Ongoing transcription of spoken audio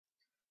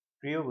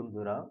প্রিয়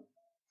বন্ধুরা,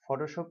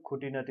 ফটোশপ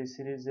খুঁটিনাটি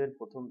সিরিজের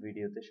প্রথম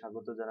ভিডিওতে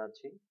স্বাগত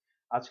জানাচ্ছি।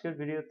 আজকের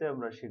ভিডিওতে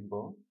আমরা শিখব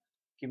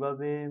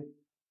কিভাবে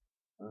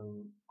উম,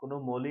 কোনো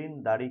মলিন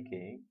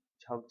দাড়িকে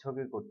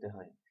ঝকঝকে করতে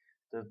হয়।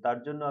 তো তার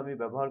জন্য আমি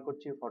ব্যবহার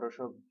করছি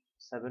ফটোশপ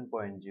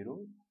 7.0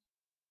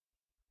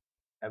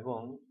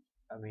 এবং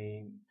আমি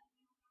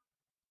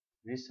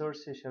রিসোর্স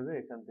হিসেবে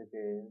এখান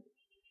থেকে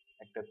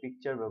একটা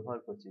পিকচার ব্যবহার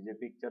করছি, যে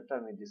পিকচারটা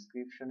আমি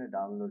ডিসক্রিপশনে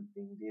ডাউনলোড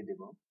লিংক দিয়ে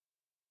দেব।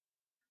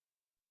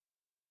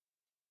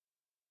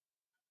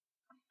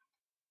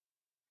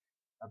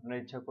 আপনার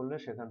ইচ্ছা করলে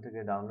সেখান থেকে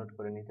ডাউনলোড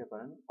করে নিতে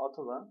পারেন,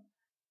 অথবা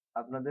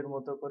আপনাদের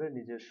মতো করে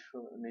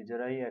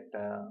নিজেরাই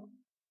একটা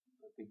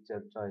পিকচার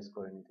চয়েস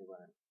করে নিতে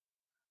পারেন।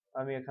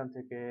 আমি এখান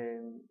থেকে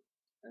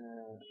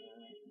আহ,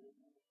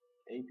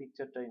 এই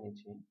পিকচারটাই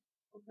নিচ্ছি,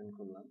 ওপেন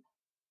করলাম।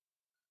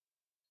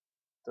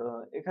 তো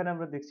এখানে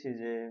আমরা দেখছি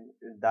যে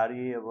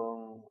দাড়ি এবং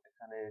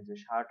এখানে যে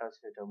শার্ট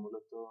আছে এটা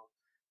মূলত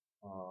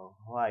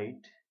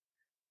হোয়াইট।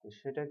 তো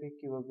সেটাকে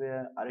কিভাবে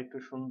আরেকটু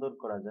সুন্দর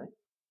করা যায়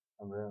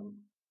আমরা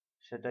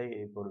সেটাই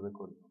এই পর্বে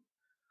করব।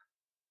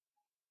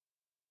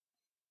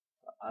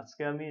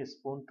 আজকে আমি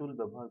স্পুন টুল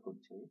ব্যবহার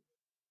করছি,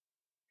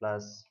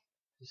 প্লাস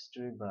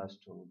হিস্টরি ব্রাশ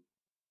টুল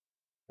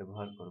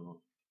ব্যবহার করব।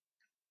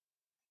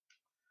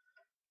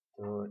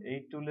 তো এই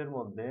টুলের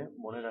মধ্যে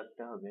মনে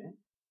রাখতে হবে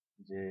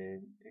যে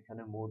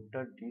এখানে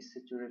মোডটা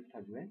ডিস্যাচুরেট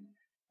থাকবে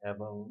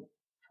এবং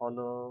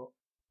ফলো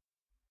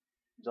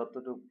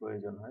যতটুকু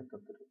প্রয়োজন হয়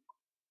ততটুকু।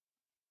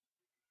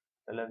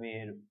 তাহলে আমি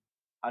এর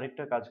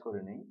আরেকটা কাজ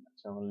করে নিই।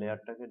 আচ্ছা, আমার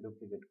লেয়ারটাকে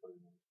ডুপ্লিকেট করে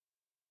নিই।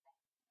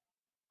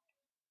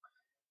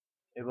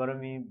 এবার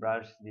আমি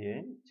ব্রাশ দিয়ে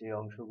যে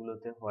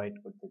অংশগুলোতে হোয়াইট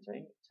করতে চাই,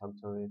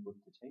 ঝকঝকে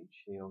করতে চাই,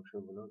 সেই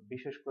অংশগুলো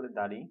বিশেষ করে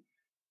দাড়ি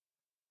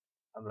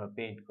আমরা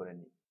পেইন্ট করে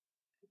নিই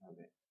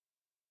এভাবে।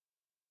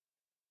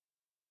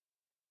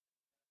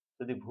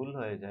 যদি ভুল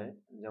হয়ে যায়,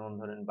 যেমন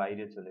ধরেন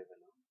বাইরে চলে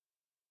গেল,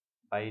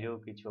 বাইরেও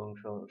কিছু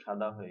অংশ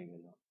সাদা হয়ে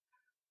গেল,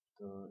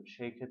 তো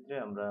সেই ক্ষেত্রে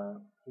আমরা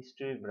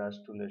হিস্টরি ব্রাশ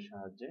টুলের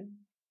সাহায্যে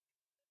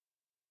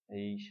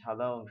এই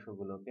সাদা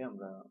অংশগুলোকে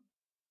আমরা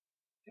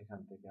এখান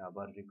থেকে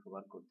আবার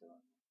রিকভার করতে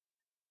পারবো।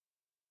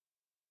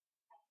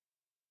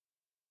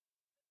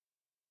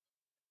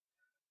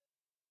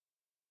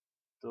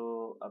 তো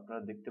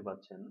আপনারা দেখতে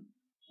পাচ্ছেন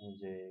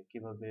যে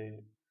কিভাবে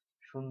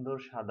সুন্দর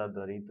সাদা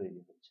দাড়ি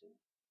তৈরি হচ্ছে।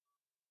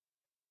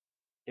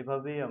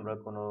 এভাবেই আমরা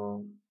কোনো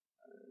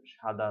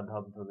সাদা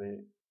ধবধবে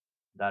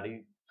দাড়ি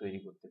তৈরি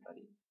করতে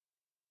পারি।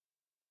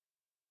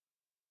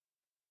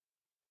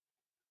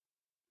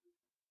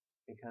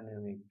 এখানে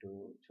আমি একটু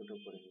ছোট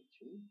করে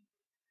নিচ্ছি।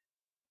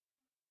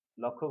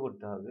 লক্ষ্য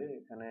করতে হবে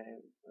এখানে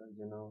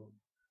যেন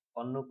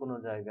অন্য কোনো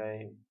জায়গায়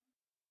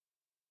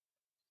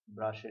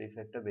ব্রাশের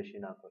ইফেক্টটা বেশি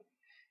না করে,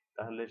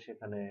 তাহলে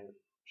সেখানে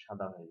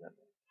সাদা হয়ে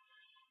যাবে।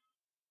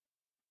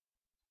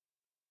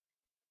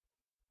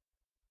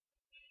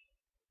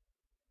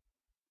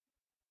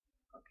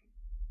 ওকে।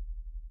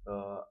 তো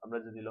আমরা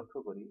যদি লক্ষ্য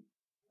করি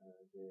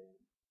যে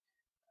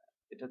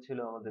এটা ছিল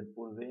আমাদের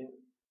পূর্বে,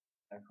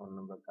 এখন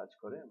আমরা কাজ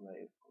করে আমরা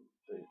এরকম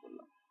তৈরি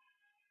করলাম।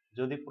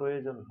 যদি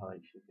প্রয়োজন হয়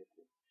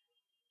সেক্ষেত্রে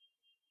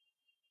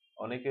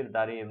অনেকের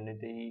দাড়ি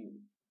এমনিতেই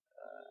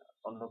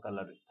অন্য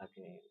কালারের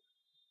থাকে,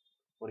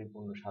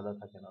 পরিপূর্ণ সাদা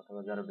থাকে না,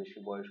 অথবা যারা বেশি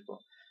বয়স্ক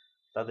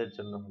তাদের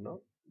জন্য হলো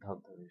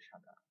ধবধবে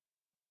সাদা।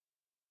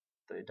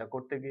 তো এটা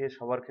করতে গিয়ে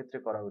সবার ক্ষেত্রে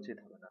করা উচিত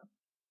হবে না,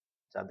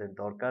 যাদের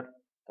দরকার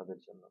তাদের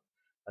জন্য।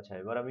 আচ্ছা,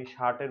 এবার আমি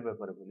শার্টের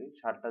ব্যাপারে বলি।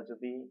 শার্টটা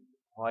যদি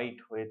হোয়াইট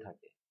হয়ে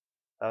থাকে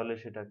তাহলে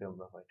সেটাকে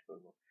আমরা হোয়াইট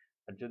করব,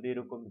 আর যদি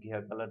এরকম ঘিয়া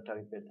কালার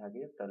টাইপের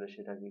থাকে তাহলে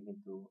সেটাকে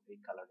কিন্তু এই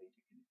কালারেই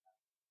রেখে দিতে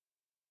হবে।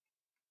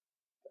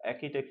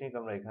 একই টেকনিক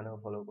আমরা এখানেও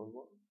ফলো করব।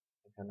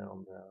 এখানে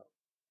আমরা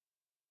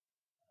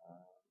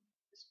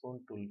স্পুন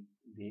টুল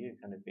দিয়ে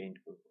এখানে পেইন্ট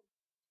করব।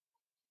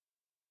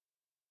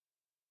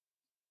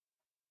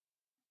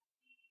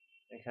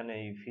 এখানে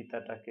এই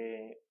ফিতাটাকে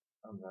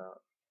আমরা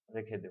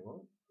রেখে দেব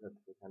যাতে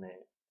এখানে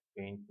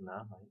পেইন্ট না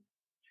হয়,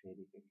 সেই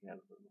দিকে খেয়াল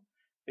করব।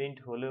 পেইন্ট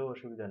হলেও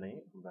অসুবিধা নেই,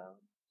 আমরা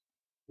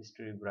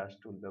হিস্টরি ব্রাশ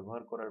টুল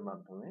ব্যবহার করার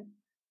মাধ্যমে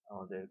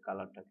আমাদের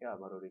কালারটাকে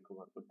আবারও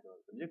রিকভার করতে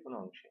পারবো যে কোনো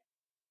অংশে।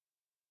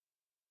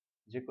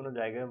 যে কোনো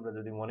জায়গায় আমরা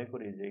যদি মনে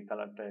করি যে এই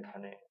কালারটা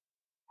এখানে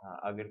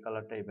আগের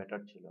কালারটাই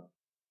বেটার ছিল,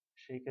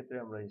 সেই ক্ষেত্রে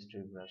আমরা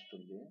হিস্টরি ব্রাশ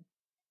টুল দিয়ে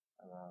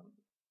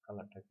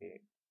কালারটাকে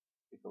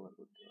রিকভার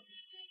করতে পারবো।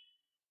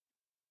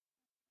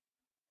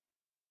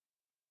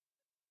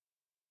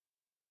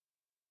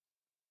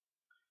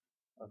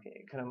 ওকে,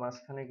 এখানে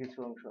মাঝখানে কিছু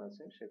অংশ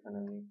আছে, সেখানে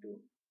আমি একটু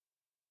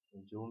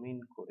জুম ইন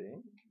করে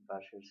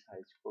ব্রাশের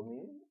সাইজ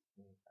কমিয়ে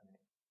এখানে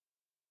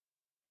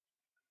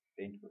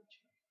পেইন্ট করছি।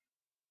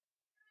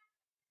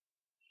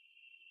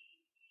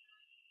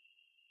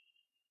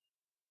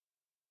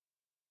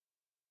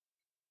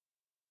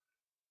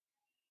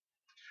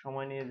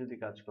 সময় নিয়ে যদি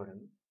কাজ করেন,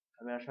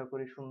 আমি আশা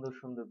করি সুন্দর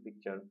সুন্দর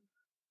পিকচার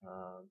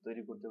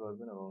তৈরি করতে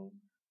পারবেন, এবং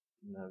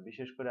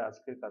বিশেষ করে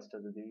আজকের কাজটা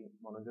যদি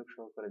মনোযোগ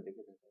সহকারে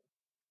দেখে থাকেন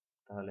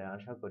তাহলে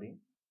আশা করি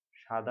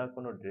সাদা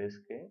কোনো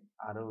ড্রেসকে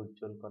আরো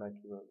উজ্জ্বল করা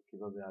কিভাবে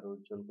কিভাবে আরো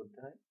উজ্জ্বল করতে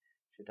হয়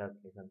সেটা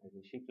আপনি এখান থেকে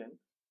শিখলেন।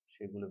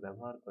 সেগুলো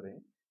ব্যবহার করে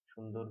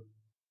সুন্দর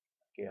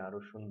কে আরো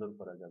সুন্দর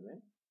করা যাবে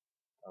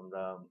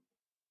আমরা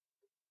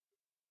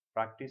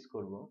প্র্যাকটিস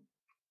করব।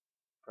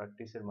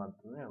 প্র্যাকটিসের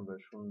মাধ্যমে আমরা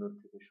সুন্দর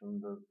থেকে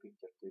সুন্দর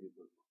পিকচার তৈরি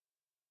করব।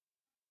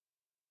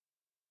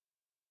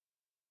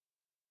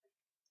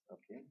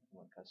 ওকে,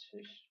 আমার কাজ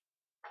শেষ।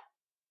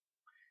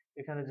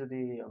 এখানে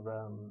যদি আমরা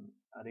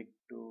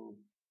আরেকটু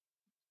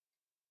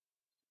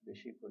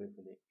বেশি করে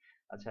ফেলি,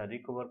 আচ্ছা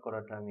রিকভার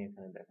করাটা আমি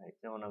এখানে দেখাই।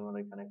 যেমন আমার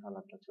এখানে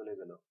কালারটা চলে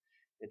গেল,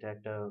 এটা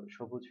একটা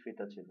সবুজ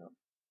ফিতা ছিল,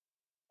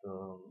 তো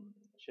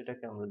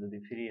সেটাকে আমরা যদি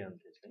ফিরিয়ে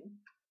আনতে চাই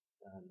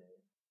তাহলে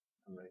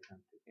আমরা এখান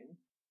থেকে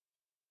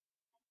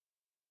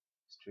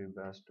স্ট্রিপ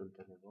ব্রাশ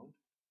টুলটা নেব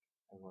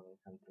এবং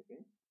এখান থেকে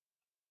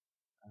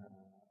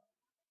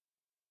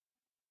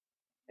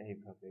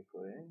এইভাবে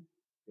করে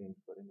পেইন্ট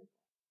করে নেব।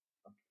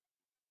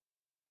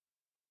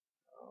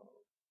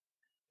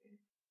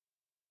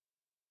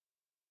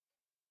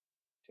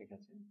 ঠিক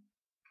আছে,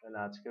 তাহলে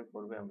আজকের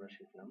পর্বে আমরা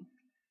শিখলাম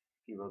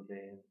কিভাবে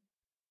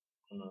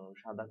কোনো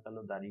সাদা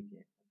কালো দাড়িকে,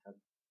 অর্থাৎ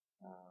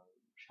আহ,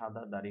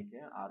 সাদা দাড়িকে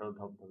আরো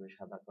ধবধবে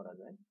সাদা করা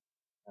যায়,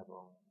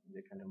 এবং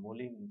যেখানে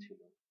মলিন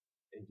ছিল,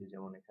 এই যে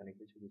যেমন এখানে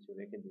কিছু কিছু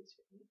রেখে দিয়েছি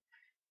আমি,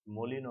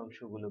 মলিন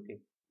অংশগুলোকে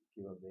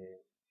কিভাবে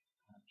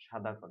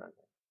সাদা করা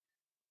যায়।